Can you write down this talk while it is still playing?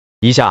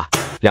1下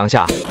2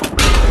下。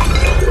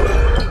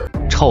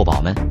臭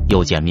宝们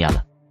又见面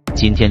了，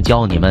今天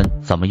教你们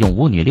怎么用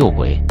舞女遛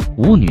鬼。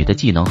舞女的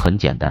技能很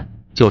简单，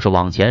就是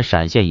往前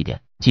闪现一点。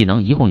技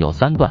能一共有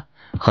3段，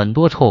很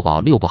多臭宝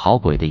遛不好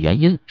鬼的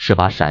原因是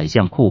把闪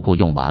现库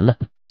用完了。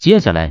接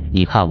下来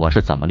你看我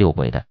是怎么遛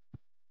鬼的。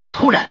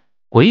突然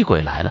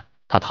鬼来了，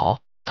他逃，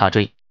他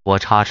追，我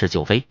插翅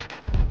就飞。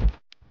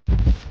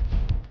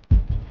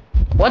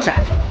我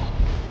踩，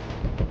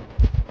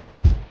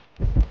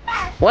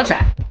我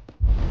踩。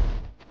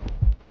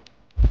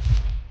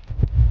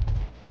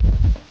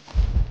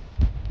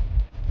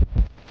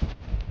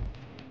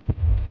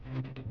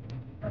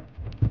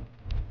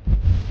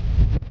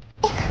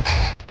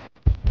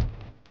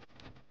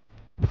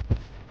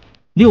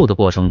遛的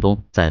过程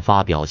中在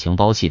发表情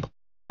包系统，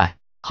哎，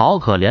好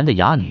可怜的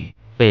哑女，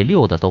被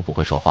遛的都不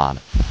会说话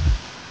了。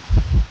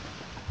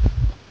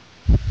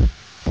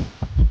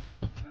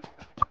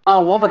啊，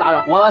我不打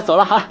了，我走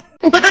了哈。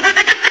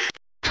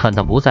趁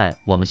他不在，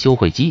我们修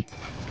会机。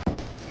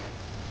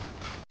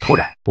突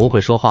然，不会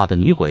说话的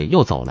女鬼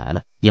又走来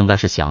了，应该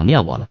是想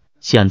念我了。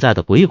现在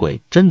的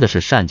鬼真的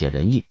是善解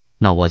人意，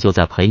那我就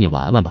再陪你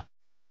玩玩吧。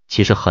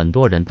其实很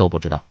多人都不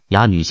知道，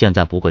哑女现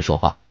在不会说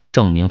话，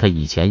证明她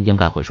以前应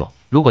该会说。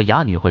如果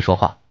哑女会说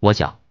话，我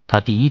想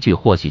她第一句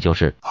或许就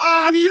是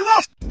啊你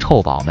了。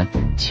臭宝们，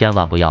千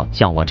万不要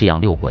像我这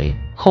样遛鬼，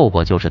后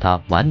果就是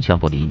她完全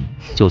不理你，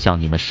就像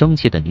你们生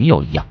气的女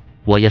友一样。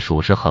我也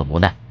属实很无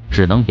奈，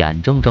只能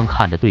眼睁睁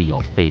看着队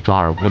友被抓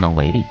而无能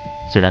为力。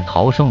虽然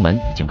逃生门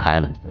已经开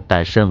了，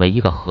但身为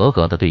一个合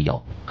格的队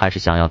友，还是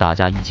想要大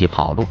家一起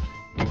跑路。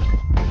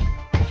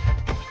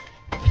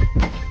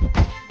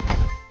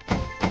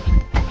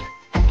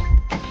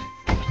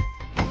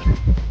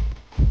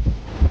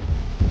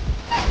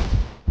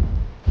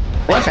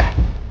我踩。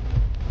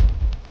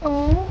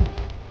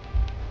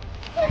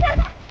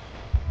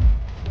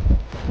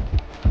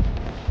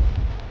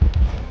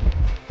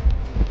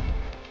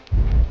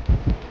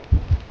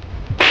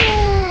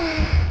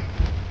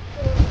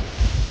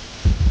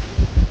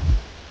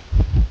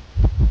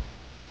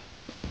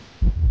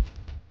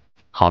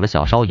好了，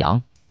小烧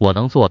羊，我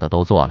能做的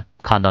都做了，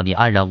看到你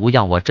安然无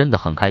恙，我真的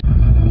很开心。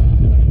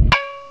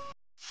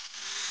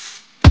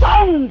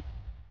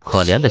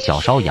可怜的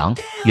小烧羊，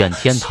愿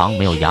天堂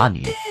没有哑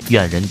女，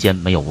愿人间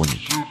没有舞女。